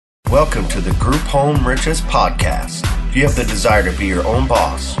Welcome to the Group Home Riches Podcast. If you have the desire to be your own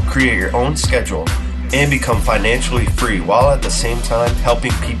boss, create your own schedule, and become financially free while at the same time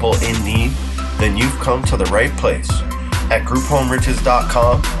helping people in need, then you've come to the right place. At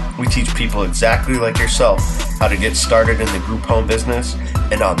GroupHomeRiches.com, we teach people exactly like yourself how to get started in the group home business.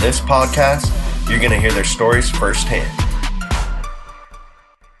 And on this podcast, you're going to hear their stories firsthand.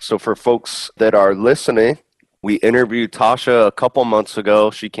 So for folks that are listening, we interviewed Tasha a couple months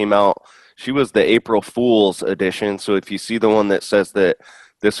ago. She came out, she was the April Fool's edition. So if you see the one that says that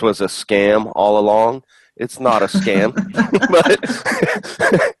this was a scam all along, it's not a scam. But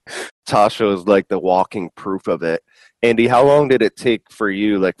Tasha is like the walking proof of it. Andy, how long did it take for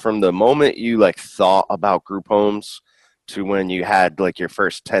you, like from the moment you like thought about group homes to when you had like your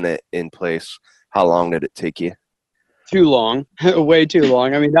first tenant in place? How long did it take you? Too long, way too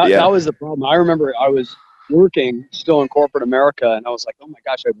long. I mean, that was the problem. I remember I was working still in corporate America, and I was like, oh my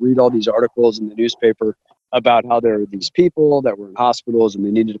gosh, I'd read all these articles in the newspaper about how there were these people that were in hospitals and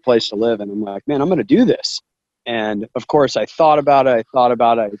they needed a place to live. And I'm like, man, I'm going to do this. And of course, I thought about it.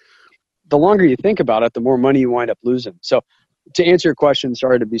 The longer you think about it, the more money you wind up losing. So to answer your question,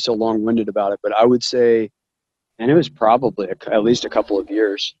 sorry to be so long-winded about it, but I would say, and it was probably at least a couple of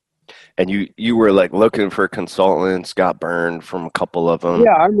years. And you were like looking for consultants, got burned from a couple of them.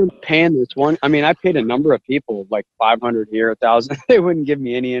 Yeah, I remember paying this one. I mean, I paid a number of people like $500 here, $1,000. They wouldn't give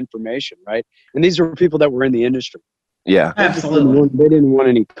me any information, right? And these were people that were in the industry. Yeah, absolutely. They didn't want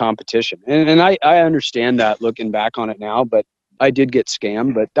any competition. And I understand that looking back on it now, but I did get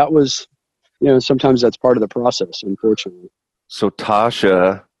scammed. But that was, sometimes that's part of the process, unfortunately. So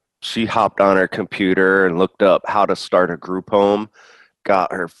Tasha, she hopped on her computer and looked up how to start a group home.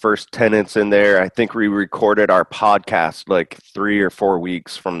 Got her first tenants in there. I think we recorded our podcast like 3 or 4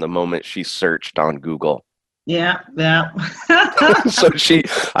 weeks from the moment she searched on Google. Yeah. So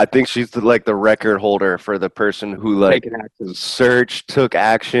I think she's the record holder for the person who searched, took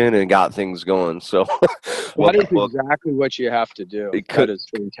action, and got things going. So that is exactly what you have to do. That is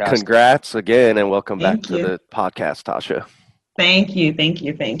fantastic. Congrats again, and welcome back to the podcast, Tasha. Thank you.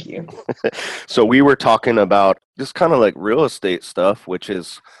 So we were talking about just kind of like real estate stuff, which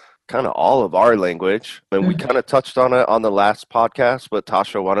is kind of all of our language. And we kind of touched on it on the last podcast. But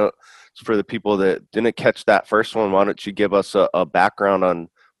Tasha, for the people that didn't catch that first one, why don't you give us a background on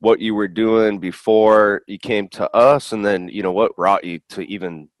what you were doing before you came to us, and then, what brought you to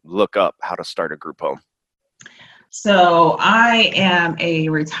even look up how to start a group home? So I am a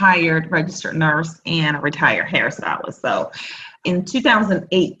retired registered nurse and a retired hairstylist. So in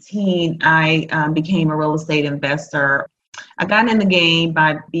 2018, I became a real estate investor. I got in the game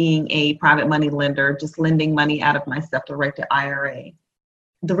by being a private money lender, just lending money out of my self-directed IRA.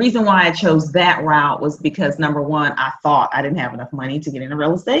 The reason why I chose that route was because, number one, I thought I didn't have enough money to get into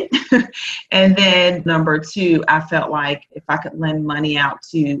real estate. And then number two, I felt like if I could lend money out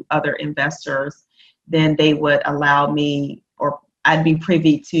to other investors, then they would allow me, or I'd be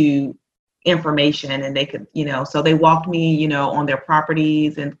privy to information, and they could, so they walked me, on their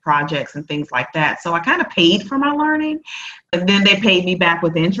properties and projects and things like that. So I kind of paid for my learning, and then they paid me back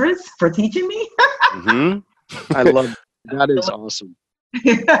with interest for teaching me. Mm-hmm. I love that. Is awesome.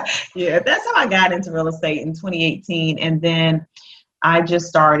 Yeah, that's how I got into real estate in 2018. And then I just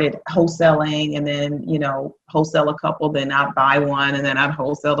started wholesaling, and then, wholesale a couple, then I'd buy one, and then I'd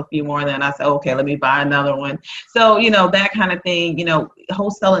wholesale a few more. And then I said, okay, let me buy another one. So, that kind of thing,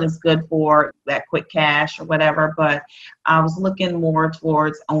 wholesaling is good for that quick cash or whatever. But I was looking more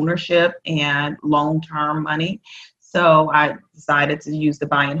towards ownership and long-term money. So I decided to use the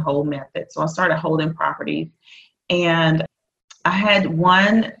buy and hold method. So I started holding properties, and I had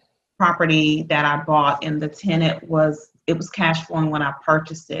one property that I bought, and the tenant was cash flowing when I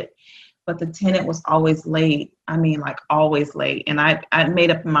purchased it, but the tenant was always late. I mean, like always late. And I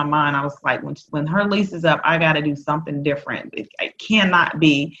made up in my mind, I was like, when her lease is up, I got to do something different. It cannot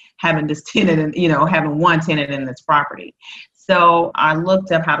be having this tenant and, having one tenant in this property. So I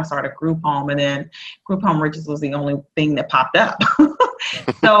looked up how to start a group home, and then Group Home Riches was the only thing that popped up.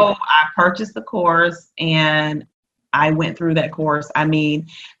 So I purchased the course, and I went through that course. I mean,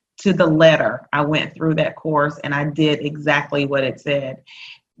 to the letter, I went through that course, and I did exactly what it said.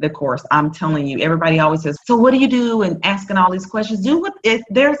 The course, I'm telling you, everybody always says, so what do you do? And asking all these questions.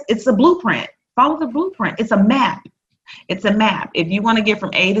 It's a blueprint. Follow the blueprint. It's a map. It's a map. If you want to get from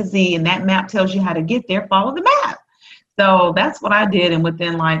A to Z, and that map tells you how to get there, follow the map. So that's what I did. And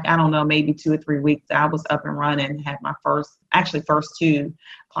within maybe 2 or 3 weeks, I was up and running, had my first 2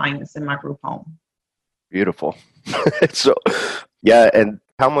 clients in my group home. Beautiful. So, yeah. And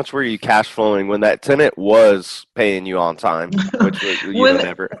How much were you cash flowing when that tenant was paying you on time? Which was,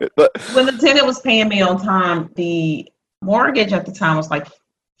 never. But when the tenant was paying me on time, the mortgage at the time was like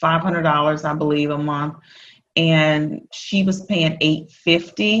 $500, I believe, a month, and she was paying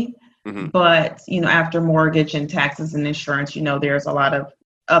 $850. Mm-hmm. But after mortgage and taxes and insurance, there's a lot of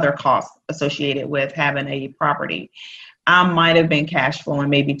other costs associated with having a property. I might have been cash flowing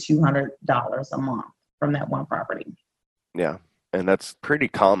maybe $200 a month from that one property. Yeah. And that's pretty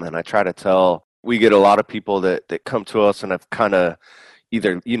common. I try to tell, we get a lot of people that come to us and have kind of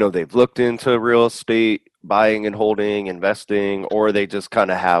either, they've looked into real estate, buying and holding, investing, or they just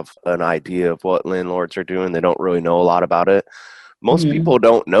kind of have an idea of what landlords are doing. They don't really know a lot about it. Most mm-hmm. people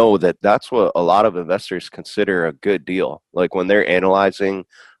don't know that that's what a lot of investors consider a good deal. Like when they're analyzing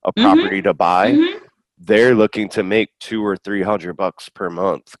a property mm-hmm. to buy, mm-hmm. they're looking to make $200 or $300 per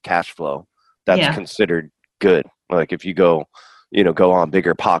month cash flow. That's considered good. Like if you go on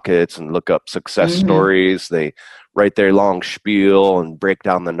Bigger Pockets and look up success mm-hmm. stories, they write their long spiel and break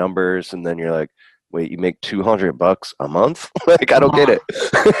down the numbers. And then you're like, wait, you make $200 a month? Like, I don't get it.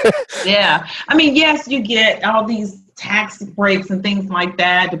 Yeah. I mean, yes, you get all these tax breaks and things like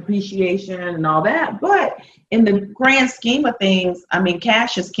that, depreciation and all that. But in the grand scheme of things, I mean,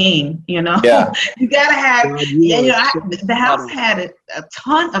 cash is king, Yeah. You got to have, the house had a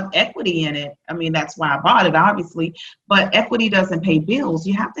ton of equity in it. I mean, that's why I bought it, obviously. But equity doesn't pay bills.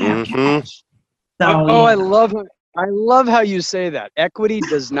 You have to have mm-hmm. cash. So, I love how you say that. Equity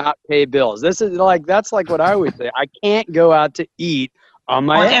does not pay bills. That's like what I always say. I can't go out to eat on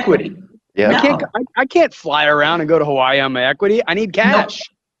my equity. Yeah. I can't fly around and go to Hawaii on my equity. I need cash.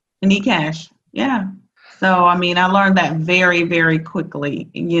 Nope. I need cash. Yeah. So, I mean, I learned that very, very quickly,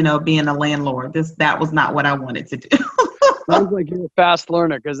 being a landlord. That was not what I wanted to do. Sounds like you're a fast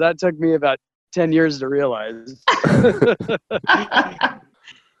learner, because that took me about 10 years to realize.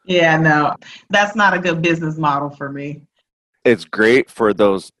 Yeah, no, that's not a good business model for me. It's great for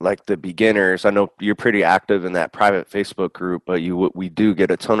those, like the beginners. I know you're pretty active in that private Facebook group, but we do get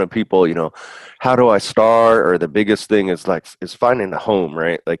a ton of people, how do I start? Or the biggest thing is finding a home,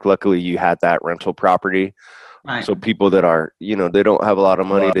 right? Like luckily you had that rental property. Right. So people that are, they don't have a lot of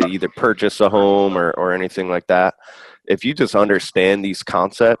money to either purchase a home or anything like that. If you just understand these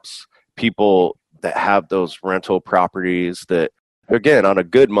concepts, people that have those rental properties that, again, on a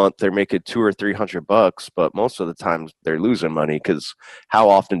good month, they're making $200 or $300, but most of the time they're losing money, because how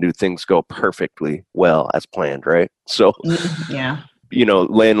often do things go perfectly well as planned, right? So, yeah,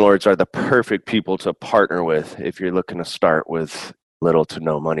 landlords are the perfect people to partner with if you're looking to start with little to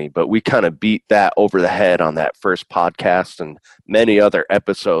no money. But we kind of beat that over the head on that first podcast and many other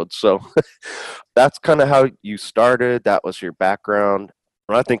episodes. So that's kind of how you started. That was your background.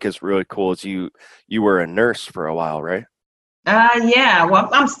 What I think is really cool is you were a nurse for a while, right? Yeah. Well,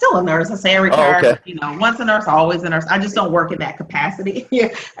 I'm still a nurse. I say I retired. Oh, okay. Once a nurse, always a nurse. I just don't work in that capacity.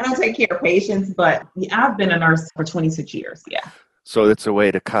 I don't take care of patients, but I've been a nurse for 26 years. Yeah. So it's a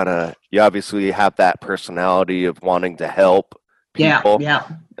way to you obviously have that personality of wanting to help people. Yeah.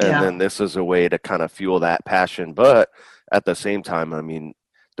 And then this is a way to kind of fuel that passion. But at the same time, I mean,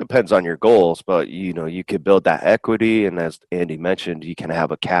 depends on your goals, but you could build that equity. And as Andy mentioned, you can have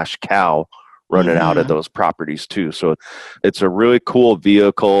a cash cow running out of those properties too. So it's a really cool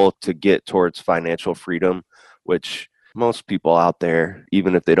vehicle to get towards financial freedom, which most people out there,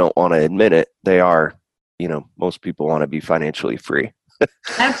 even if they don't want to admit it, they are, most people want to be financially free.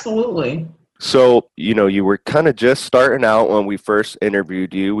 Absolutely. So, you were kind of just starting out when we first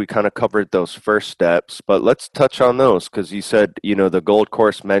interviewed you. We kind of covered those first steps, but let's touch on those, because you said, the Gold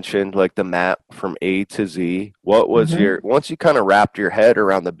Course mentioned like the map from A to Z. What was once you kind of wrapped your head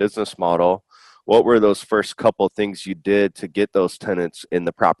around the business model, what were those first couple things you did to get those tenants in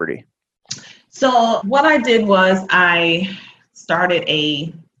the property? So what I did was I started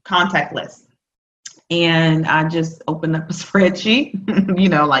a contact list, and I just opened up a spreadsheet,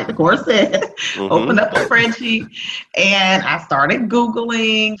 like the course said, opened up a spreadsheet, and I started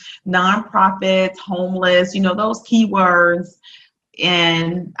Googling nonprofits, homeless, those keywords.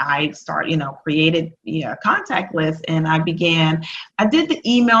 And I created a contact list, and I did the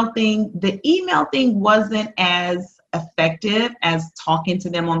email thing. The email thing wasn't as effective as talking to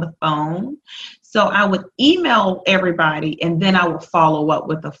them on the phone. So I would email everybody, and then I would follow up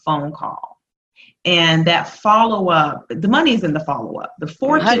with a phone call. And that follow-up, the money is in the follow-up. The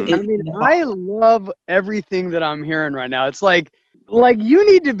fortune is in the follow-up. I love everything that I'm hearing right now. It's like you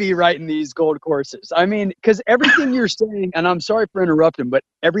need to be writing these gold courses. I mean, because everything you're saying, and I'm sorry for interrupting, but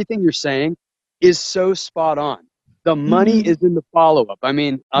everything you're saying is so spot on. The money is in the follow-up. I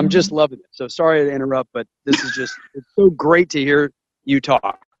mean, I'm just loving it. So sorry to interrupt, but this is it's so great to hear You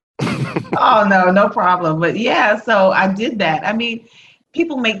talk. Oh, no problem. But yeah, so I did that. I mean,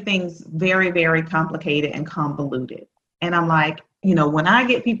 people make things very, very complicated and convoluted. And I'm like, when I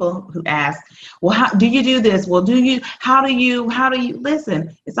get people who ask, well, how do you do this? Well, how do you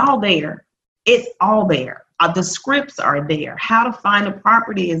listen? It's all there. It's all there. The scripts are there. How to find a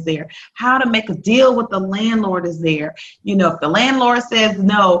property is there. How to make a deal with the landlord is there. If the landlord says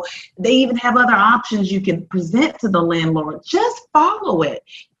no, they even have other options you can present to the landlord. Just follow it.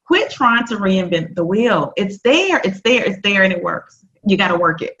 Quit trying to reinvent the wheel. It's there, and it works. You got to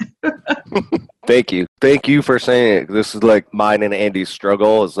work it. Thank you. Thank you for saying it. This is like mine and Andy's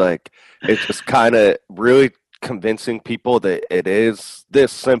struggle is like, it's just kind of really convincing people that it is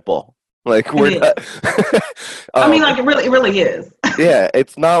this simple. Like we're not, I mean, like it really is. Yeah,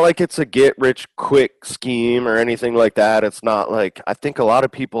 it's not like it's a get rich quick scheme or anything like that. It's not like, I think a lot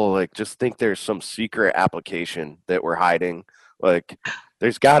of people like just think there's some secret application that we're hiding. Like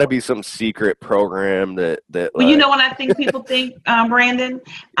there's got to be some secret program that well, like, what I think people think, Brandon?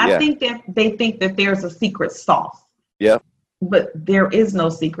 I think that they think that there's a secret sauce. Yeah. But there is no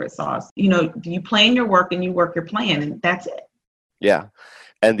secret sauce. You plan your work and you work your plan, and that's it. Yeah.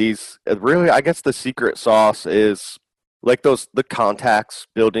 And these really, I guess the secret sauce is like the contacts,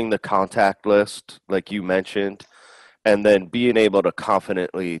 building the contact list, like you mentioned, and then being able to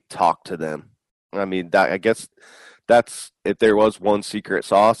confidently talk to them. I mean, I guess that's, if there was one secret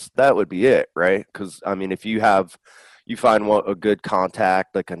sauce, that would be it, right? Because, I mean, if you find a good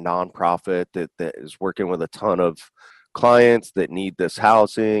contact, like a nonprofit that is working with a ton of clients that need this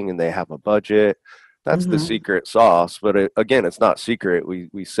housing and they have a budget, that's the secret sauce. But again, it's not secret.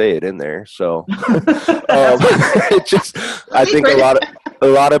 We say it in there. So it just, I think a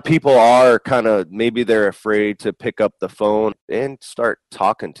lot of people are kind of, maybe they're afraid to pick up the phone and start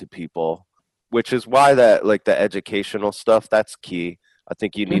talking to people, which is why that, like the educational stuff, that's key. I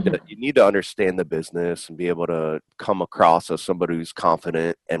think you need to understand the business and be able to come across as somebody who's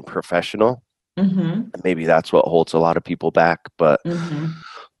confident and professional. And maybe that's what holds a lot of people back. But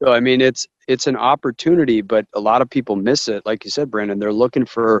so, I mean, it's an opportunity, but a lot of people miss it. Like you said, Brandon, they're looking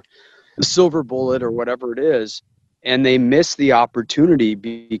for the silver bullet or whatever it is, and they miss the opportunity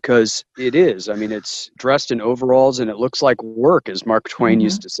because it is. I mean, it's dressed in overalls and it looks like work, as Mark Twain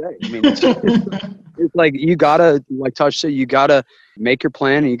used to say. I mean, it's like you gotta, like Tosh said, you gotta make your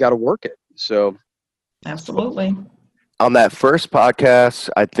plan and you gotta work it. So, absolutely. On that first podcast,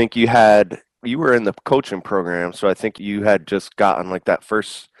 I think you were in the coaching program, so I think you had just gotten like that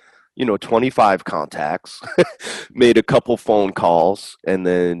first 25 contacts, made a couple phone calls, and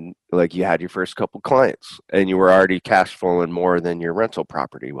then like you had your first couple clients and you were already cash flowing more than your rental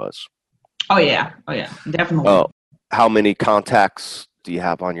property was. Oh yeah, definitely. How many contacts do you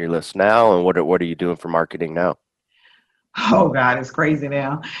have on your list now, and what are you doing for marketing now? Oh God, it's crazy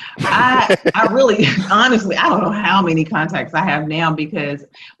now. I really, honestly, I don't know how many contacts I have now, because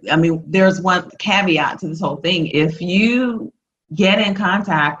I mean, there's one caveat to this whole thing. If you get in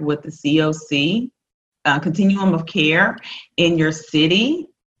contact with the COC, Continuum of Care in your city,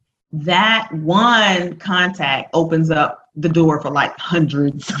 that one contact opens up the door for like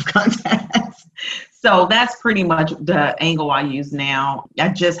hundreds of contacts. So that's pretty much the angle I use now. I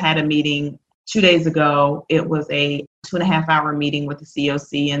just had a meeting 2 days ago. It was a 2.5-hour meeting with the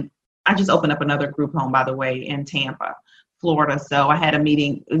COC, and I just opened up another group home, by the way, in Tampa, Florida. So I had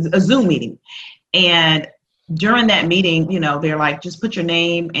a Zoom meeting, and during that meeting, they're like, just put your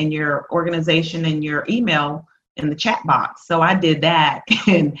name and your organization and your email in the chat box. So I did that,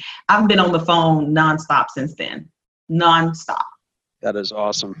 and I've been on the phone nonstop since then. Nonstop. That is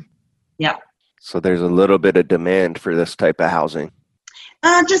awesome. Yep. So there's a little bit of demand for this type of housing.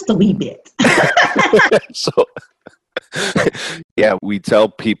 Just a wee bit. So, yeah, we tell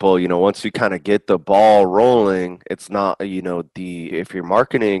people, once you kind of get the ball rolling, it's not, if you're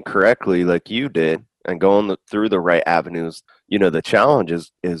marketing correctly, like you did, and going through the right avenues, the challenge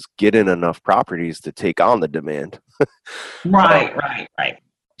is getting enough properties to take on the demand. Right.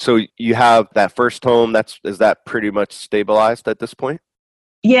 So you have that first home, is that pretty much stabilized at this point?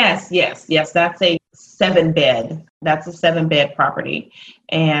 Yes. That's a 7-bed. That's a 7-bed property,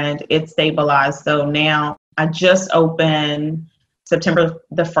 and it's stabilized. So now I just opened September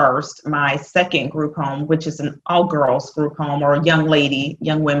the 1st, my second group home, which is an all-girls group home, or a young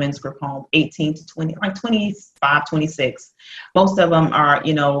women's group home, 18 to 20, like 25, 26. Most of them are,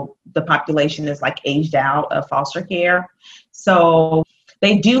 the population is like aged out of foster care. So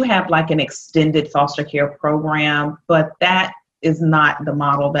they do have like an extended foster care program, but that is not the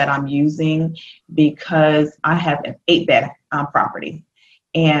model that I'm using, because I have an 8-bed property.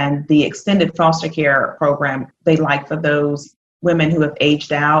 And the extended foster care program, they like for those women who have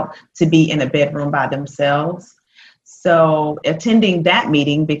aged out to be in a bedroom by themselves. So attending that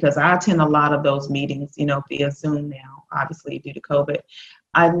meeting, because I attend a lot of those meetings, via Zoom now, obviously due to COVID,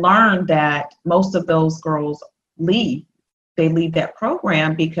 I learned that most of those girls leave. They leave that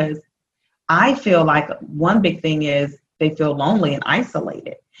program because I feel like one big thing is they feel lonely and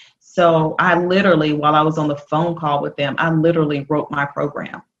isolated. So I literally, while I was on the phone call with them, I literally wrote my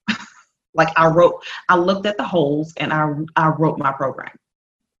program. Like I looked at the holes and I wrote my program.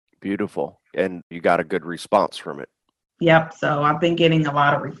 Beautiful. And you got a good response from it. Yep. So I've been getting a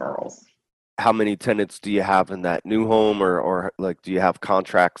lot of referrals. How many tenants do you have in that new home, or like, do you have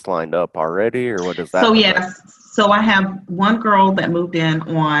contracts lined up already, or what does that So look yes. like? So I have one girl that moved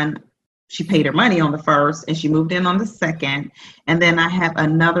in she paid her money on the 1st and she moved in on the 2nd. And then I have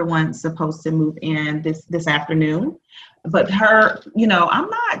another one supposed to move in this afternoon. But her, I'm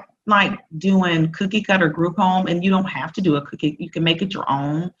not like doing cookie cutter group home, and you don't have to do a cookie. You can make it your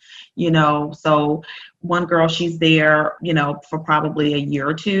own, So one girl, she's there, for probably a year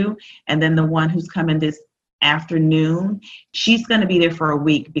or two. And then the one who's coming this afternoon, she's going to be there for a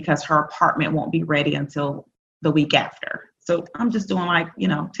week because her apartment won't be ready until the week after. So I'm just doing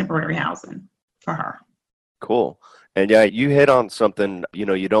temporary housing for her. Cool. And yeah, you hit on something,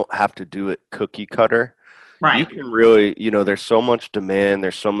 you don't have to do it cookie cutter. Right. You can really, there's so much demand.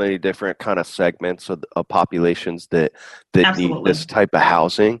 There's so many different kind of segments of populations that Absolutely. need this type of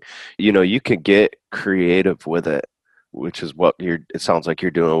housing. You can get creative with it, which is what it sounds like you're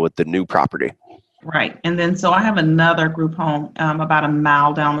doing with the new property. Right. And then so I have another group home about a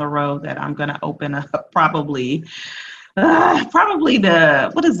mile down the road that I'm going to open up probably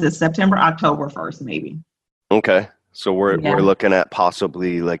September, October 1st, maybe. Okay. So we're looking at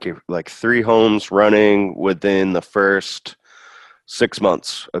possibly like 3 homes running within the first 6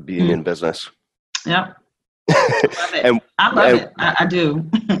 months of being in business. Yep. I love it. I love it. I do.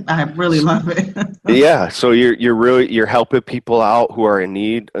 I really love it. Yeah. So you're helping people out who are in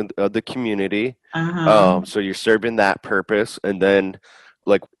need of the community. Uh-huh. So you're serving that purpose, and then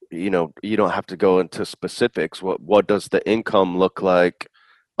you don't have to go into specifics. What does the income look like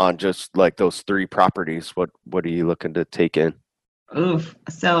on just like those 3 properties? What are you looking to take in? Oof.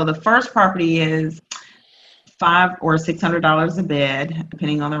 So the first property is $500 or $600 a bed,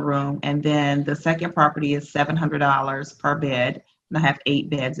 depending on the room. And then the second property is $700 per bed. And I have 8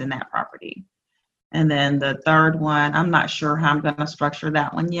 beds in that property. And then the third one, I'm not sure how I'm going to structure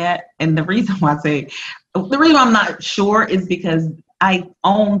that one yet. And the reason why I'm not sure is because I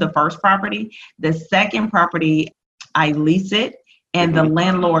own the first property. The second property, I lease it. And the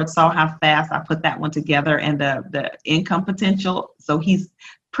landlord saw how fast I put that one together and the income potential. So he's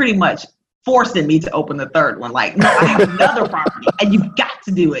pretty much forcing me to open the third one. Like, no, I have another property and you've got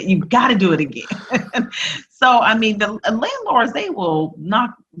to do it. You've got to do it again. So, I mean, the landlords, they will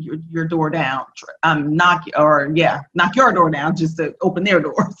knock your door down, knock your door down just to open their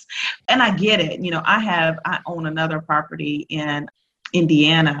doors. And I get it. I own another property in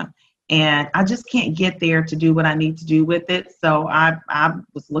Indiana, and I just can't get there to do what I need to do with it. So I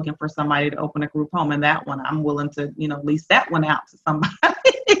was looking for somebody to open a group home, and that one I'm willing to, lease that one out to somebody.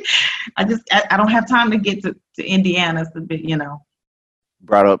 I don't have time to get to Indiana. It's a bit,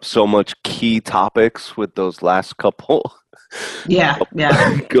 Brought up so much key topics with those last couple. Yeah.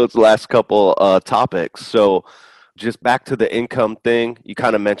 Those last couple topics. So just back to the income thing, you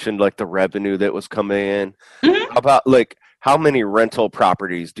kind of mentioned like the revenue that was coming in. Mm-hmm. How about how many rental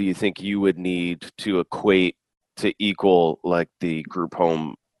properties do you think you would need to equate to equal like the group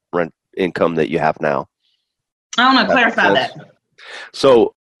home rent income that you have now? I want to clarify that.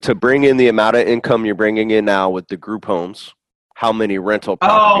 So to bring in the amount of income you're bringing in now with the group homes, how many rental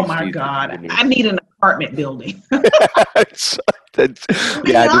properties? Oh my God. I need an apartment building. Being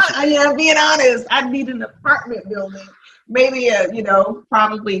honest, I need an apartment building. Maybe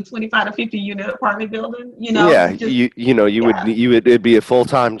probably 25 to 50 unit apartment building, Yeah, it'd be a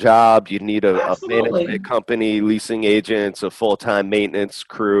full-time job. You'd need a management company, leasing agents, a full-time maintenance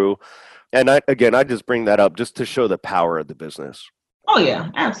crew. And I just bring that up just to show the power of the business. Oh yeah,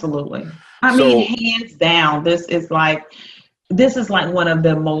 absolutely. I mean, hands down, this is like one of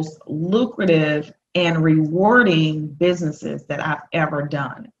the most lucrative and rewarding businesses that I've ever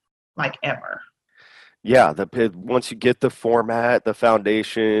done, like ever. Yeah, once you get the format, the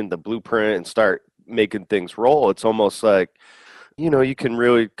foundation, the blueprint, and start making things roll, it's almost like, you can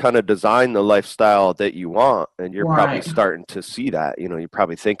really kind of design the lifestyle that you want, and you're probably starting to see that. You're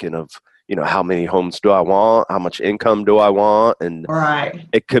probably thinking of, how many homes do I want? How much income do I want? And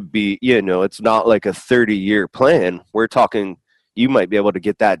it could be, it's not like a 30-year plan. We're talking, you might be able to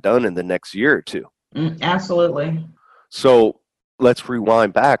get that done in the next year or two. Absolutely. So let's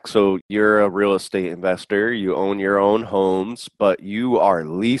rewind back. So you're a real estate investor, you own your own homes, but you are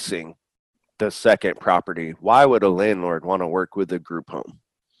leasing the second property. Why would a landlord want to work with a group home?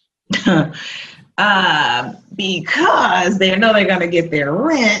 Because they know they're going to get their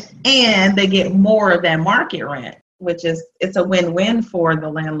rent and they get more than market rent, which is, it's a win-win for the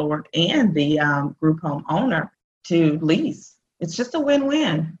landlord and the group home owner to lease. It's just a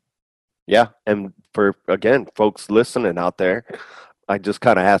win-win. Yeah. And for, again, folks listening out there, I just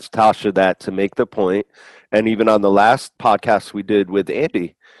kind of asked Tasha that to make the point. And even on the last podcast we did with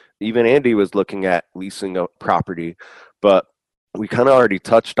Andy, even Andy was looking at leasing a property, but we kind of already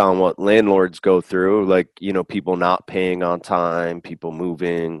touched on what landlords go through, like, you know, people not paying on time, people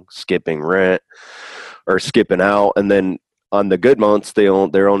moving, skipping rent or skipping out. And then on the good months,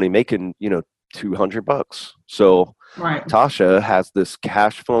 they're only making, you know, $200. So right. Tasha has this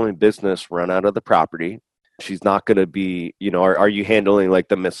cash flowing business run out of the property. She's not going to be, you know, are you handling like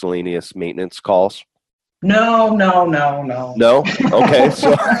the miscellaneous maintenance calls? No. No? Okay.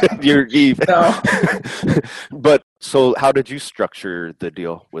 So you're even. No. But so how did you structure the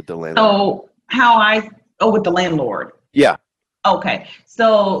deal with the landlord? With the landlord. Yeah. Okay.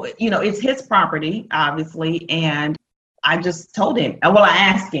 So, you know, it's his property, obviously. And I just told him, I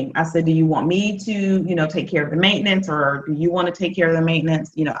asked him, I said, do you want me to, you know, take care of the maintenance, or do you want to take care of the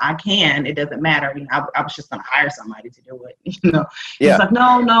maintenance? You know, I can, it doesn't matter. You know, I was just going to hire somebody to do it, you know. Yeah. He's like,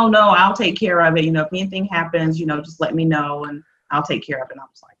 no, I'll take care of it. You know, if anything happens, you know, just let me know and I'll take care of it. And I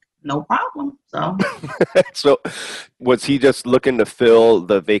was like, no problem. So, so was he just looking to fill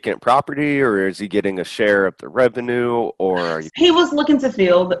the vacant property, or is he getting a share of the revenue, or? He was looking to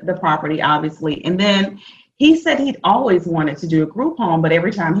fill the property, obviously. And then he said he'd always wanted to do a group home, but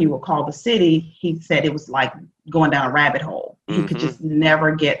every time he would call the city, he said it was like going down a rabbit hole. He could just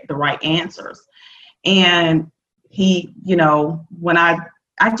never get the right answers. And he, you know, when I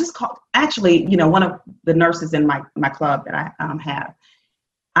just called, actually, you know, one of the nurses in my club that I have,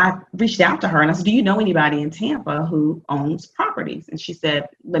 I reached out to her and I said, do you know anybody in Tampa who owns properties? And she said,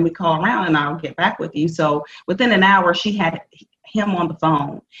 let me call around and I'll get back with you. So within an hour, she had him on the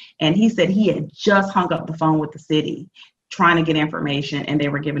phone, and he said he had just hung up the phone with the city trying to get information, and they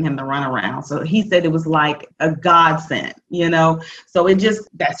were giving him the runaround. So he said it was like a godsend, you know. So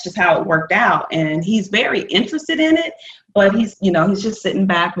that's just how it worked out. And he's very interested in it, but he's just sitting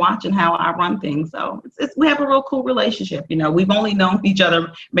back watching how I run things. So we have a real cool relationship. You know, we've only known each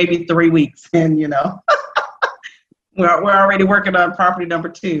other maybe 3 weeks, and you know, we're already working on property number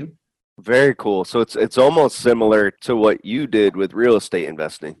 2. Very cool. So it's almost similar to what you did with real estate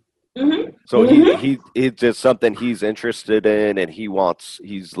investing. Mm-hmm. So he just something he's interested in, and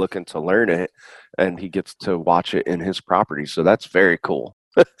he's looking to learn it, and he gets to watch it in his property. So that's very cool.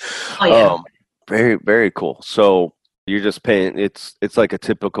 Oh, yeah. Very, very cool. So you're just paying, it's like a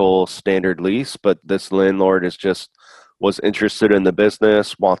typical standard lease, but this landlord was interested in the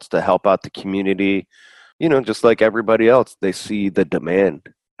business, wants to help out the community, you know, just like everybody else. They see the demand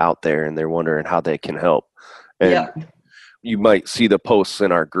out there and they're wondering how they can help. And you might see the posts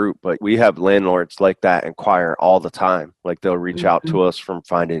in our group, but we have landlords like that inquire all the time. Like they'll reach out to us from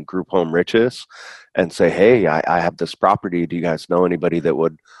Finding Group Home Riches and say, hey, I have this property. Do you guys know anybody that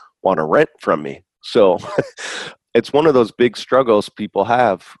would want to rent from me? So it's one of those big struggles people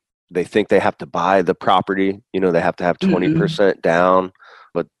have. They think they have to buy the property. You know, they have to have 20% down,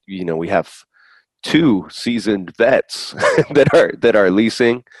 but you know, we have 2 seasoned vets that are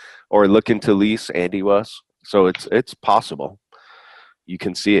leasing or looking to lease. Andy was. So it's possible. You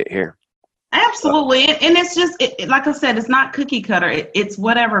can see it here. Absolutely. And it's just, like I said, it's not cookie cutter. It's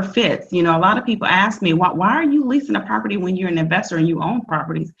whatever fits. You know, a lot of people ask me, why are you leasing a property when you're an investor and you own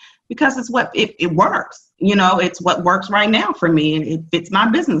properties? Because it's what it works. You know, it's what works right now for me, and it fits my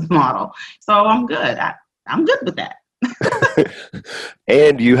business model. So I'm good. I'm good with that.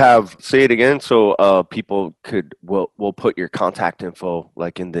 And you have, say it again, so people we'll put your contact info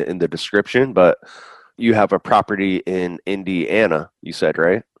like in the description, but you have a property in Indiana, you said,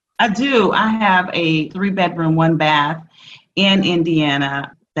 right? I do. I have a 3-bedroom, 1-bath in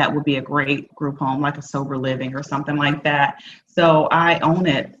Indiana. That would be a great group home, like a sober living or something like that. So I own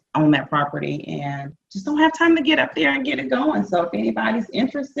that property, and just don't have time to get up there and get it going. So if anybody's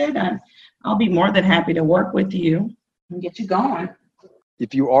interested, I'll be more than happy to work with you and get you going.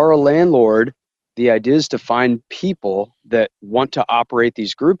 If you are a landlord, the idea is to find people that want to operate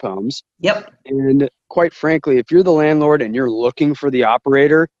these group homes. Yep. And quite frankly, if you're the landlord and you're looking for the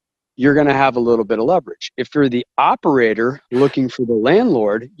operator, you're going to have a little bit of leverage. If you're the operator looking for the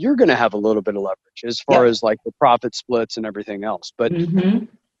landlord, you're going to have a little bit of leverage as far as like the profit splits and everything else. But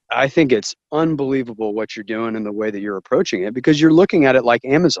I think it's unbelievable what you're doing and the way that you're approaching it, because you're looking at it like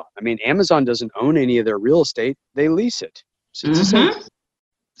Amazon. I mean, Amazon doesn't own any of their real estate. They lease it. So it's the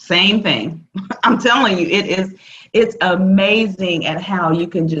same thing. I'm telling you, it's amazing at how you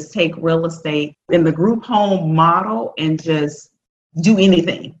can just take real estate in the group home model and just do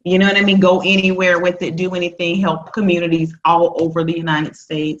anything. You know what I mean? Go anywhere with it, do anything, help communities all over the United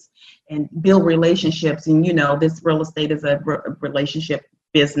States and build relationships. And, this real estate is a relationship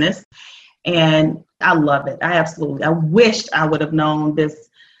business. And I love it. I wished I would have known this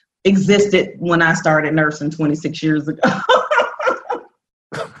existed when I started nursing 26 years ago.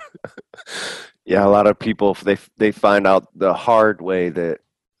 Yeah, a lot of people, they find out the hard way that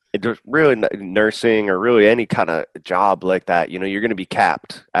really nursing or really any kind of job like that, you're going to be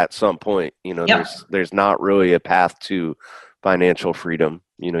capped at some point. Yep. There's not really a path to financial freedom.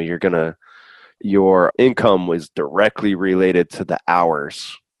 Your income was directly related to the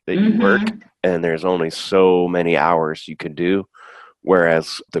hours that you work, and there's only so many hours you can do.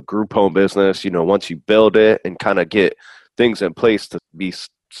 Whereas the group home business, once you build it and kind of get things in place to be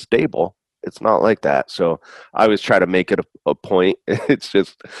stable, it's not like that. So I always try to make it a point. It's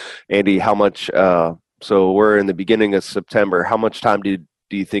just, Andy, how much, so we're in the beginning of September. How much time do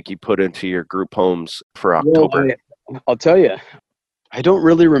you think you put into your group homes for October? Well, I'll tell you, I don't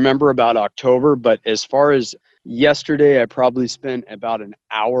really remember about October, but as far as yesterday, I probably spent about an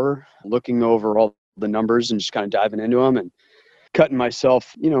hour looking over all the numbers and just kind of diving into them and cutting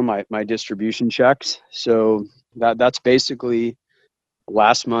myself, my distribution checks. So that's basically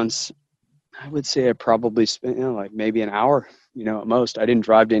last month's. I would say I probably spent like maybe an hour, at most. I didn't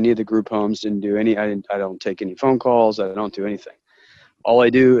drive to any of the group homes, didn't do any, I don't take any phone calls. I don't do anything. All I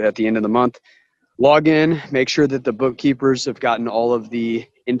do at the end of the month, log in, make sure that the bookkeepers have gotten all of the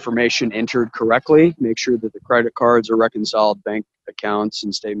information entered correctly, make sure that the credit cards are reconciled, bank accounts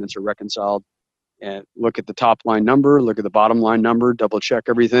and statements are reconciled, and look at the top line number, look at the bottom line number, double check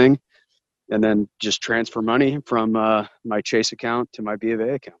everything, and then just transfer money from my Chase account to my B of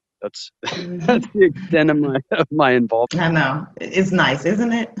A account. That's the extent of my involvement. I know. It's nice,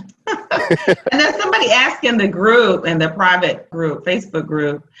 isn't it? And then somebody asked in the group, in the private group, Facebook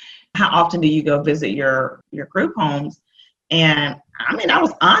group, how often do you go visit your group homes? And I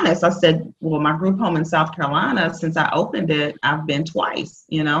was honest. I said, well, my group home in South Carolina, since I opened it, I've been twice,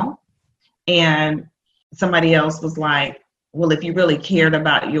 And somebody else was like, well, if you really cared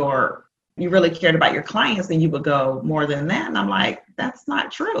about your clients, then you would go more than that. And I'm like, that's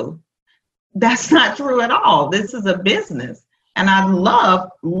not true. That's not true at all. This is a business. And I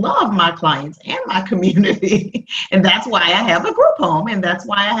love my clients and my community. And that's why I have a group home. And that's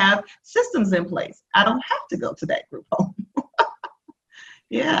why I have systems in place. I don't have to go to that group home.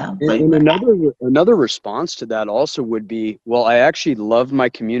 Yeah. And another response to that also would be, well, I actually love my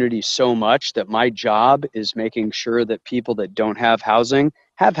community so much that my job is making sure that people that don't have housing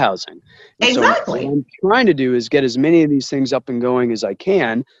have housing. Exactly. So what I'm trying to do is get as many of these things up and going as I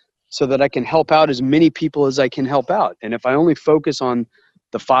can so that I can help out as many people as I can help out. And if I only focus on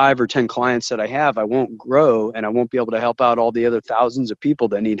the 5 or 10 clients that I have, I won't grow and I won't be able to help out all the other thousands of people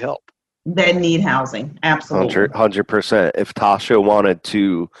that need help. That need housing. Absolutely. 100%. If Tasha wanted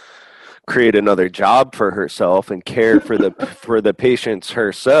to create another job for herself and care for the patients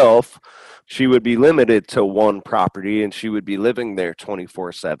herself, she would be limited to one property and she would be living there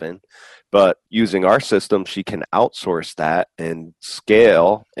 24/7. But using our system, she can outsource that and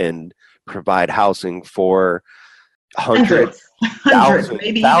scale and provide housing for hundreds, maybe thousands.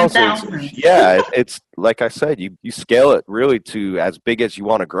 Even thousands. Yeah, it's like I said, you scale it really to as big as you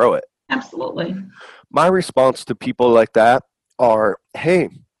want to grow it. Absolutely. My response to people like that are, hey,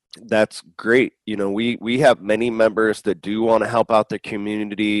 that's great. We have many members that do want to help out their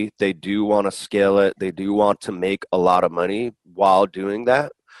community. They do want to scale it. They do want to make a lot of money while doing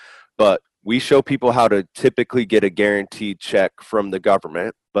that. But we show people how to typically get a guaranteed check from the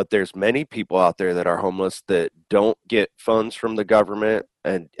government. But there's many people out there that are homeless that don't get funds from the government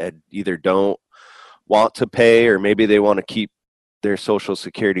and either don't want to pay or maybe they want to keep their Social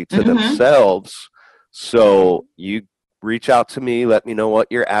Security to themselves. So you reach out to me, let me know what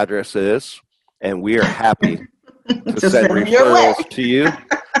your address is, and we are happy to send referrals to you.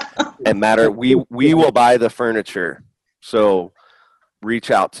 And we will buy the furniture. So reach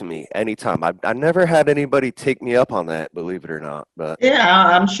out to me anytime. I never had anybody take me up on that, believe it or not. But yeah,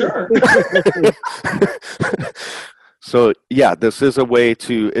 I'm sure. So yeah, this is a way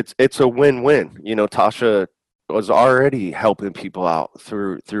to. It's a win-win. Tasha was already helping people out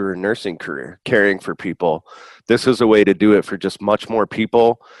through her nursing career, caring for people. This is a way to do it for just much more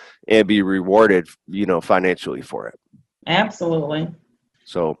people and be rewarded, financially for it. Absolutely.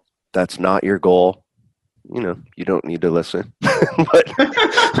 So that's not your goal, you don't need to listen. But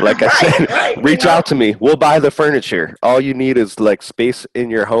like I said, reach out to me. We'll buy the furniture. All you need is like space in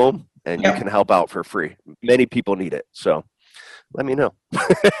your home, and you can help out for free. Many people need it. So let me know.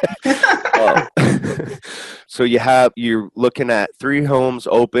 So you're looking at 3 homes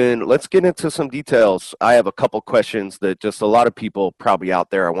open. Let's get into some details. I have a couple questions that just a lot of people probably out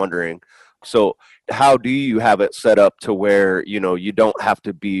there are wondering. So how do you have it set up to where, you don't have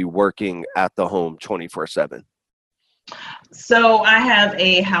to be working at the home 24/7? So I have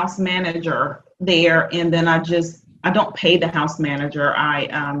a house manager there, and then I don't pay the house manager.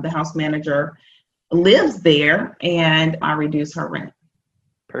 The house manager lives there, and I reduce her rent.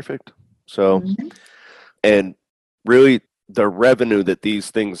 Perfect. So, and really the revenue that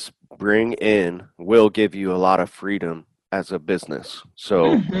these things bring in will give you a lot of freedom as a business.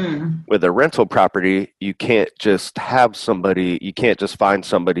 So with a rental property, you can't just find somebody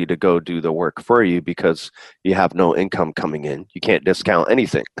to go do the work for you because you have no income coming in. You can't discount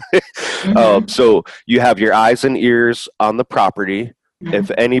anything. So you have your eyes and ears on the property.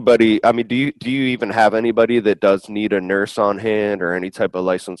 If anybody, do you even have anybody that does need a nurse on hand or any type of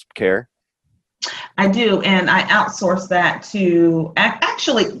licensed care? I do, and I outsource that to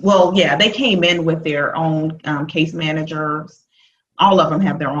they came in with their own case managers. All of them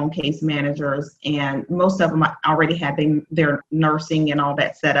have their own case managers, and most of them already had their nursing and all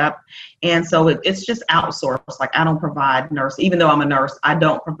that set up. And so it's just outsourced. Like, I don't provide nurse, even though I'm a nurse, I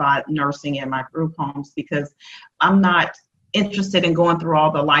don't provide nursing in my group homes because I'm not interested in going through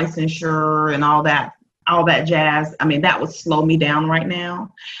all the licensure and all that jazz. That would slow me down right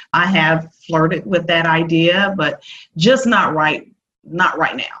now. I have flirted with that idea, but just not right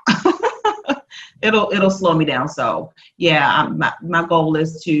now. It'll slow me down. So yeah, my goal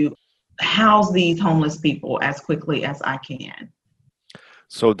is to house these homeless people as quickly as I can.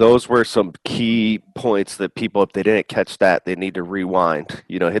 So those were some key points that people, if they didn't catch that, they need to rewind,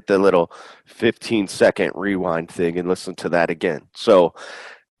 hit the little 15-second rewind thing and listen to that again. So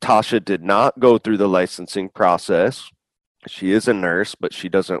Tasha did not go through the licensing process. She is a nurse, but she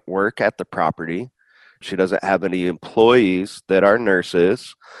doesn't work at the property. She doesn't have any employees that are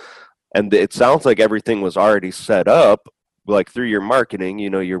nurses. And it sounds like everything was already set up, like through your marketing,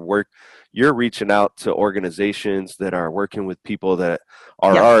 you're reaching out to organizations that are working with people that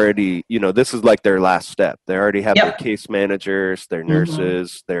are already, this is like their last step. They already have their case managers, their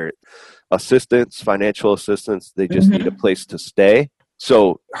nurses, their assistants, financial assistants. They just need a place to stay.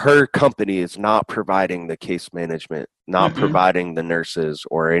 So her company is not providing the case management, not providing the nurses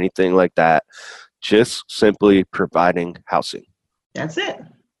or anything like that, just simply providing housing. That's it.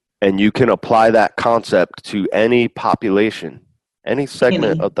 And you can apply that concept to any population, any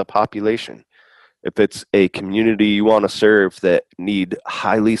segment of the population. If it's a community you want to serve that need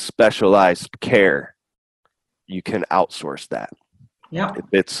highly specialized care, you can outsource that. Yeah. If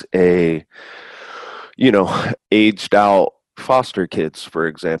it's a, aged out foster kids, for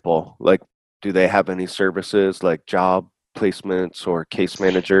example, like, do they have any services like job placements or case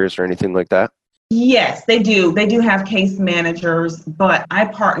managers or anything like that? Yes, they do. They do have case managers, but I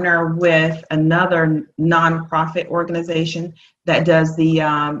partner with another nonprofit organization that does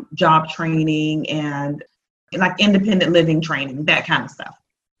the job training and like independent living training, that kind of stuff.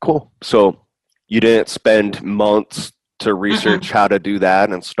 Cool. So you didn't spend months to research how to do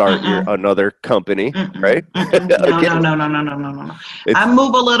that and start another company, right? No. I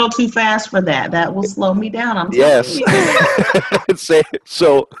move a little too fast for that. That will slow me down. Yes.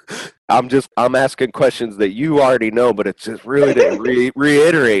 So I'm asking questions that you already know, but it's just really to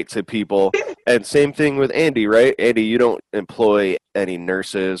reiterate to people. And same thing with Andy, right? Andy, you don't employ any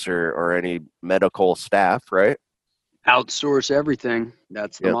nurses or any medical staff, right? Outsource everything.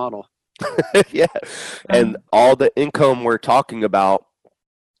 That's the model. Yeah. And all the income we're talking about,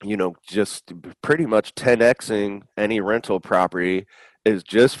 just pretty much 10xing any rental property is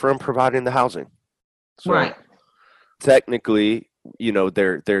just from providing the housing. So right. Technically,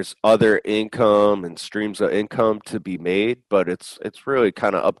 there's other income and streams of income to be made, but it's really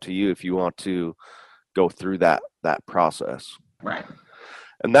kind of up to you if you want to go through that process. Right.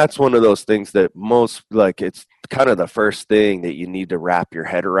 And that's one of those things that it's kind of the first thing that you need to wrap your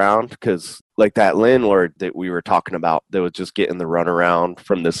head around, because like that landlord that we were talking about that was just getting the runaround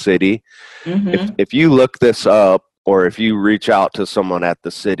from the city. If you look this up, or if you reach out to someone at the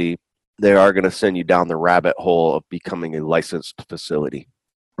city, they are going to send you down the rabbit hole of becoming a licensed facility.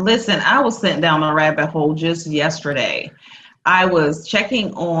 Listen, I was sent down the rabbit hole just yesterday. I was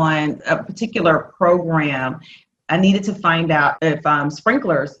checking on a particular program. I needed to find out if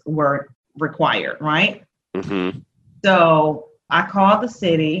sprinklers were required, right? Mm-hmm. So I called the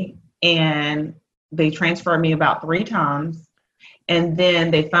city and they transferred me about 3 times. And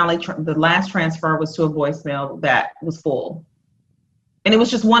then they finally, the last transfer was to a voicemail that was full. And it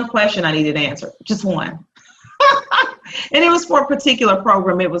was just one question I needed answered, just one. And it was for a particular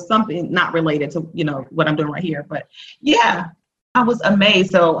program. It was something not related to, what I'm doing right here. But yeah, I was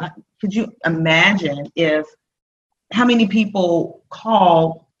amazed. So could you imagine how many people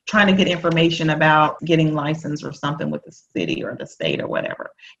call trying to get information about getting licensed or something with the city or the state or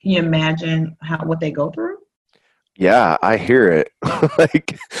whatever? Can you imagine what they go through? Yeah, I hear it.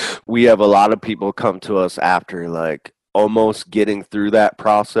 Like, we have a lot of people come to us after like almost getting through that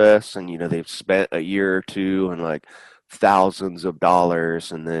process, and they've spent a year or two and like thousands of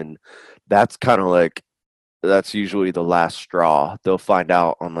dollars, and then that's kind of like, that's usually the last straw. They'll find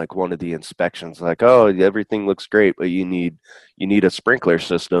out on like one of the inspections, like, oh, everything looks great, but you need a sprinkler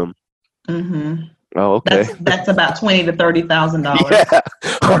system. Mm-hmm. Oh, okay. That's about $20,000 to $30,000. Yeah.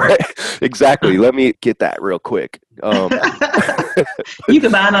 All right. Exactly. Let me get that real quick. You can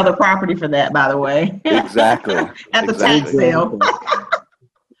buy another property for that, by the way. Exactly. At the tax sale.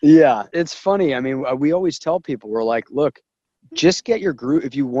 Yeah, it's funny. I mean, we always tell people, we're like, look, just get your group.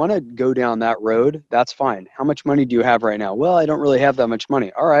 If you want to go down that road, that's fine. How much money do you have right now? Well, I don't really have that much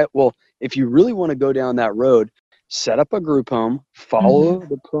money. All right. Well, if you really want to go down that road, set up a group home, follow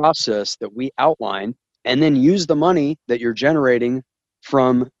the process that we outline, and then use the money that you're generating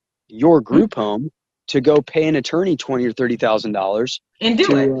from your group home to go pay an attorney $20,000 or $30,000 and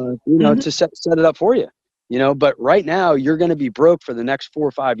do it. To set it up for you. But right now you're going to be broke for the next 4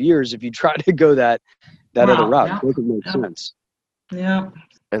 or 5 years if you try to go that other route. Yeah. It doesn't make sense. Yeah.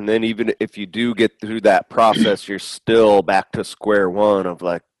 And then even if you do get through that process, you're still back to square one of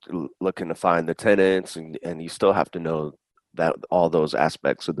like looking to find the tenants, and you still have to know that all those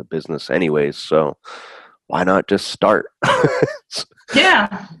aspects of the business anyways. So why not just start?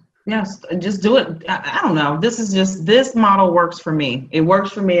 Yeah. Yes. Just do it. I don't know. This model works for me. It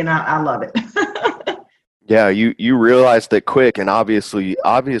works for me, and I love it. Yeah. You realized it quick, and obviously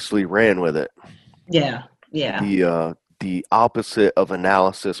ran with it. Yeah. Yeah. The opposite of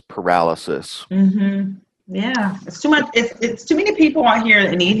analysis paralysis. Mm-hmm. Yeah, it's too much. It's too many people out here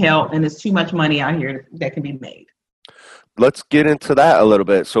that need help, and there's too much money out here that can be made. Let's get into that a little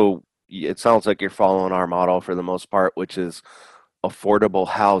bit. So it sounds like you're following our model for the most part, which is affordable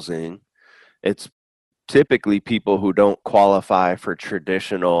housing. It's typically people who don't qualify for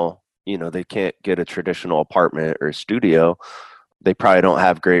traditional, they can't get a traditional apartment or studio. They probably don't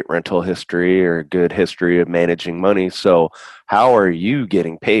have great rental history or a good history of managing money. So how are you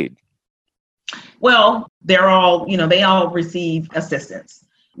getting paid? Well, they're all, they all receive assistance,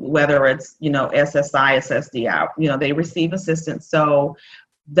 whether it's, SSI, SSDI, they receive assistance. So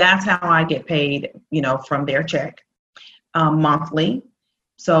that's how I get paid, from their check monthly.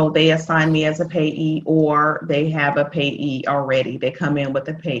 So they assign me as a payee, or they have a payee already. They come in with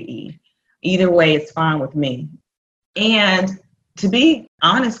a payee. Either way, it's fine with me. And to be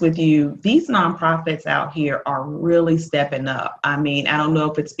honest with you, these nonprofits out here are really stepping up. I mean, I don't know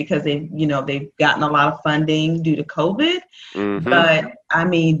if it's because they've gotten a lot of funding due to COVID, but I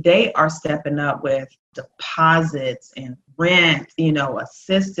mean, they are stepping up with deposits and rent,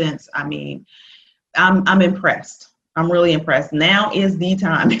 assistance. I mean, I'm impressed. I'm really impressed. Now is the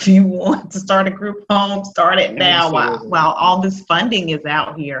time. If you want to start a group home, start it now while all this funding is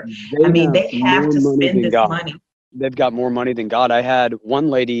out here. They have to spend this money. They've got more money than God. I had one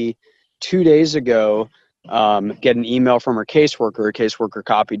lady 2 days ago get an email from her caseworker. Her caseworker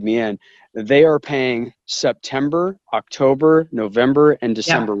copied me in. They are paying September, October, November, and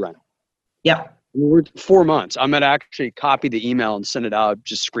December rent. Yep. We're 4 months. I'm going to actually copy the email and send it out,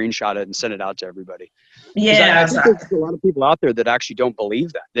 just screenshot it and send it out to everybody. Yeah. I think there's a lot of people out there that actually don't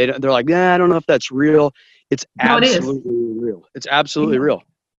believe that. They're like, I don't know if that's real. It's absolutely real. It's absolutely real.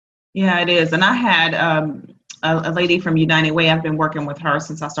 Yeah, it is. And I had a lady from United Way. I've been working with her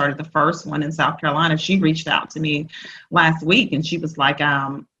since I started the first one in South Carolina. She reached out to me last week, and she was like,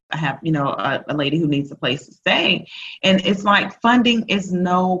 I have, a lady who needs a place to stay. And it's like, funding is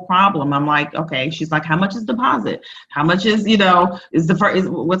no problem. I'm like, okay. She's like, how much is deposit? How much is,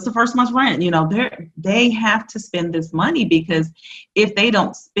 what's the first month's rent? They have to spend this money, because if they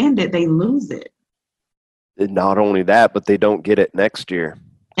don't spend it, they lose it. And not only that, but they don't get it next year.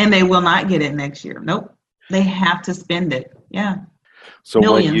 And they will not get it next year. Nope. They have to spend it. Yeah. So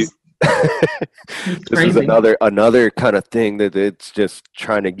millions. This is another kind of thing that it's just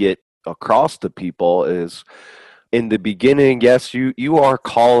trying to get across to people is, in the beginning, yes, you are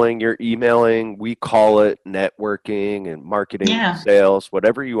calling, you're emailing, we call it networking and marketing, sales,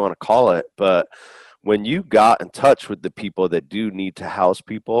 whatever you want to call it. But when you got in touch with the people that do need to house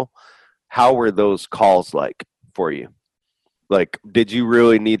people, how were those calls like for you? Like, did you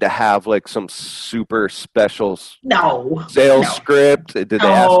really need to have like some super special sales script? Did they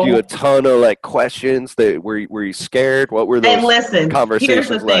ask you a ton of like questions that were you scared? What were those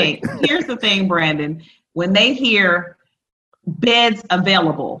conversations like? Here's the thing, Brandon. When they hear beds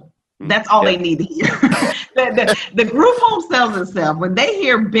available, that's all they need to hear. the group home sells itself. When they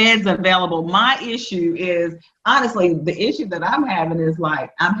hear beds available, my issue is, honestly, the issue that I'm having is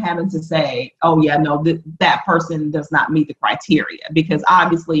like, I'm having to say, oh yeah, no, that person does not meet the criteria, because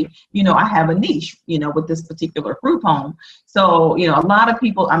obviously, I have a niche, with this particular group home. So, a lot of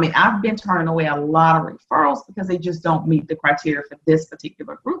people, I've been turning away a lot of referrals because they just don't meet the criteria for this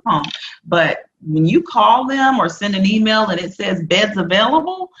particular group home. But when you call them or send an email and it says beds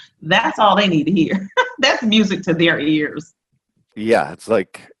available, that's all they need to hear. That's music to their ears. Yeah, it's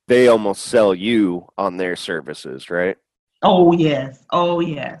like they almost sell you on their services, right? Oh, yes. Oh,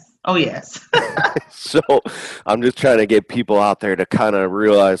 yes. Oh, yes. So I'm just trying to get people out there to kind of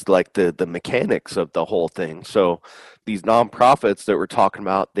realize like the mechanics of the whole thing. So these nonprofits that we're talking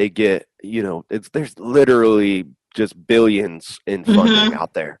about, they get, there's literally just billions in funding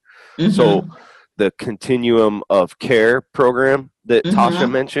out there. Mm-hmm. So the Continuum of Care program that Tasha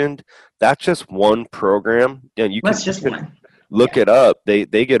mentioned, that's just one program. And you can look it up. They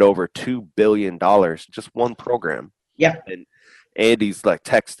get over $2 billion, just one program. Yeah. And Andy's like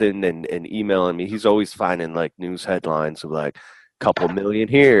texting and emailing me. He's always finding like news headlines of like a couple million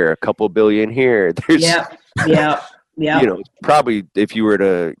here, a couple billion here. There's probably, if you were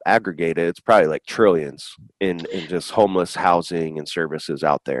to aggregate it, it's probably like trillions in just homeless housing and services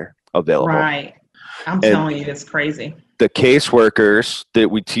out there available. Right. I'm telling you, it's crazy. The caseworkers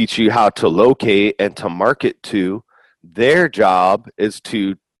that we teach you how to locate and to market to, their job is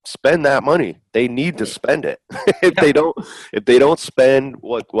to spend that money. They need to spend it. If they don't spend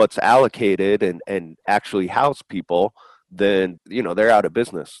what's allocated and actually house people, then they're out of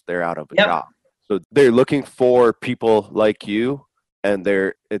business. They're out of a job. So they're looking for people like you, and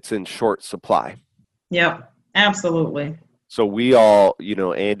it's in short supply. Yep, absolutely. So we all,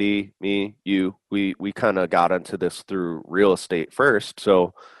 Andy, me, you, we kind of got into this through real estate first.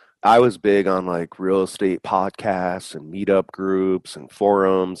 So I was big on like real estate podcasts and meetup groups and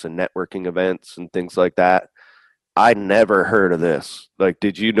forums and networking events and things like that. I never heard of this. Like,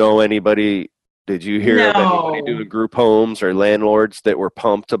 did you know anybody? Did you hear of anybody doing group homes or landlords that were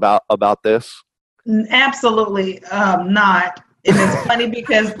pumped about this? Absolutely not. And it's funny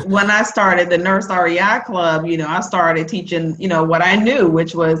because when I started the Nurse REI Club, I started teaching, what I knew,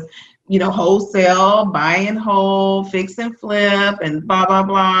 which was, wholesale, buy and hold, fix and flip, and blah, blah,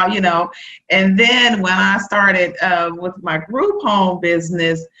 blah, And then when I started with my group home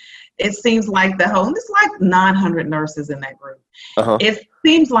business, it seems like there's like 900 nurses in that group. Uh-huh. It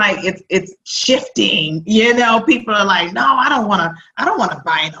seems like it's shifting. People are like, no, I don't want to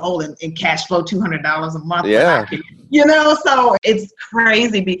buy and hold and cash flow $200 a month. Yeah. So it's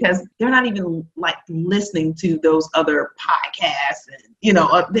crazy because they're not even like listening to those other podcasts, and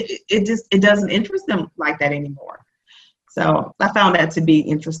it doesn't interest them like that anymore. So I found that to be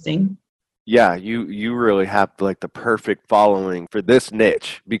interesting. Yeah, you really have like the perfect following for this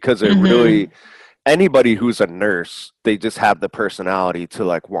niche, because it really, anybody who's a nurse, they just have the personality to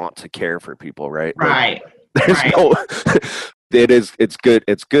like want to care for people, right? Right. Like,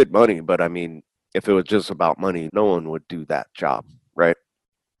 it's good money, but I mean, if it was just about money, no one would do that job, right?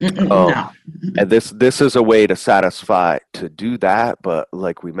 No. And this is a way to do that, but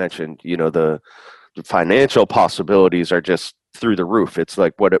like we mentioned, the financial possibilities are just through the roof. It's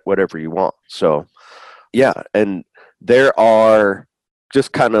like whatever you want. So yeah, and there are,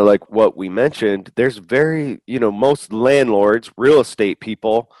 just kind of like what we mentioned, there's most landlords, real estate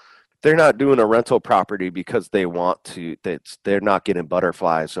people, they're not doing a rental property because they want to. They're not getting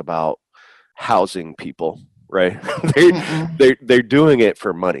butterflies about housing people, right? they're doing it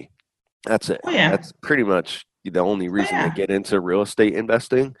for money. That's it. Oh, yeah. That's pretty much the only reason they get into real estate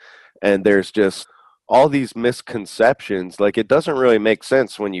investing. And there's just all these misconceptions. Like, it doesn't really make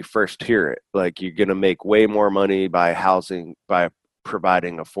sense when you first hear it. Like, you're going to make way more money by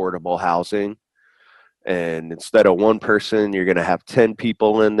providing affordable housing. And instead of one person, you're going to have 10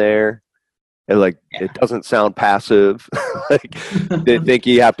 people in there. And it doesn't sound passive. Like, they think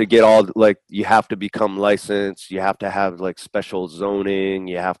you have to you have to become licensed. You have to have like special zoning.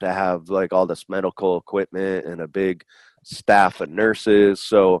 You have to have like all this medical equipment and a big staff of nurses.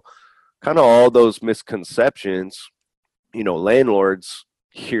 So kind of all those misconceptions, landlords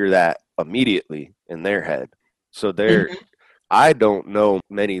hear that immediately in their head. So I don't know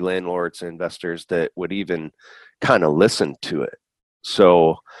many landlords and investors that would even kind of listen to it.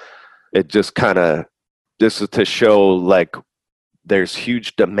 So it just kind of, this is to show like there's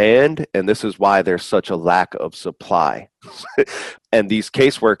huge demand, and this is why there's such a lack of supply. And these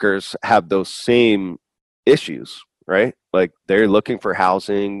caseworkers have those same issues, right? Like they're looking for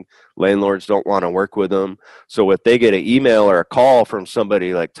housing, landlords don't want to work with them. So if they get an email or a call from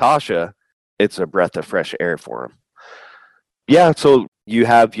somebody like Tasha, it's a breath of fresh air for them. Yeah, so you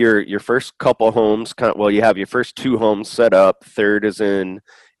have your first couple homes, you have your first 2 homes set up, third is in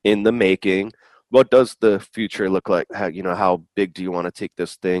the making. What does the future look like? How big do you want to take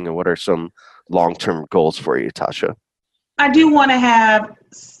this thing, and what are some long-term goals for you, Tasha? I do want to have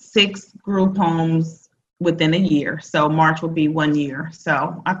 6 group homes within a year. So March will be 1 year.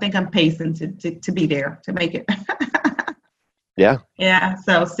 So I think I'm pacing to be there, to make it. Yeah. Yeah.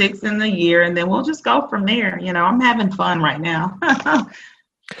 So 6 in the year, and then we'll just go from there. I'm having fun right now.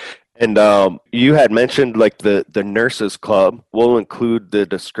 And you had mentioned like the nurses club. We'll include the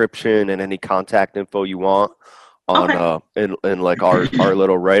description and any contact info you want on Okay. in like our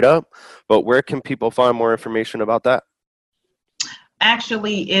little write-up. But where can people find more information about that?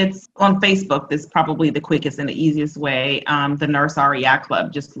 Actually, it's on Facebook. That's probably the quickest and the easiest way. The Nurse REI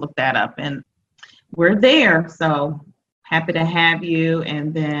Club. Just look that up, and we're there. So happy to have you.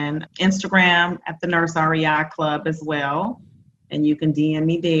 And then Instagram at the Nurse REI Club as well. And you can DM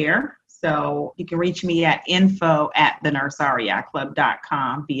me there. So you can reach me at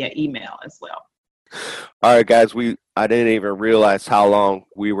info@thenursereiclub.com via email as well. All right, guys, I didn't even realize how long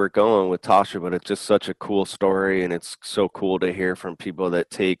we were going with Tasha, but it's just such a cool story, and it's so cool to hear from people that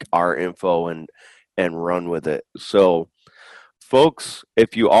take our info and run with it. So folks,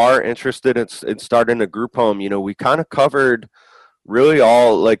 if you are interested in starting a group home, we kind of covered really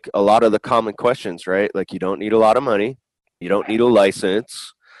all, like a lot of the common questions, right? Like you don't need a lot of money. You don't need a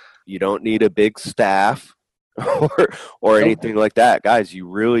license. You don't need a big staff or anything like that. Guys, you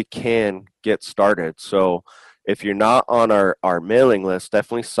really can get started. So if you're not on our mailing list,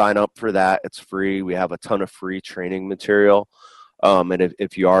 definitely sign up for that. It's free. We have a ton of free training material. And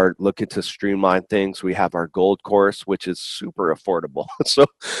if you are looking to streamline things, we have our gold course, which is super affordable. So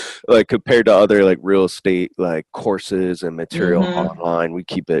like compared to other like real estate like courses and material online, we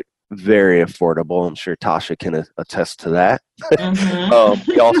keep it very affordable. I'm sure Tasha can attest to that.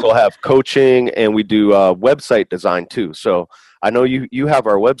 We also have coaching, and we do website design too. So I know you have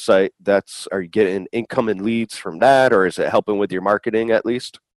our website. Are you getting income and leads from that, or is it helping with your marketing at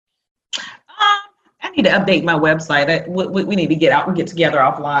least? I need to update my website. We need to get together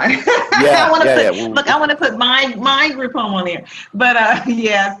offline. Yeah, I want to put my group home on there. But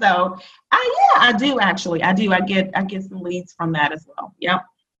yeah, so I do actually. I get some leads from that as well. Yep.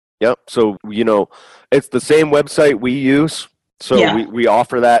 So, it's the same website we use. So we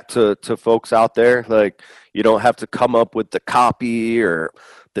offer that to folks out there. Like you don't have to come up with the copy or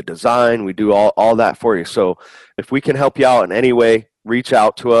the design. We do all that for you. So if we can help you out in any way, reach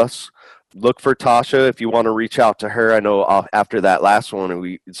out to us. Look for Tasha if you want to reach out to her. I know after that last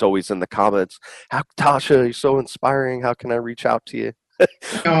one, it's always in the comments. Tasha, you're so inspiring. How can I reach out to you?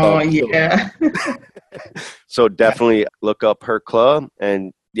 Yeah. So definitely look up her club,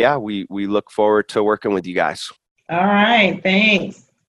 and yeah, we look forward to working with you guys. All right. Thanks.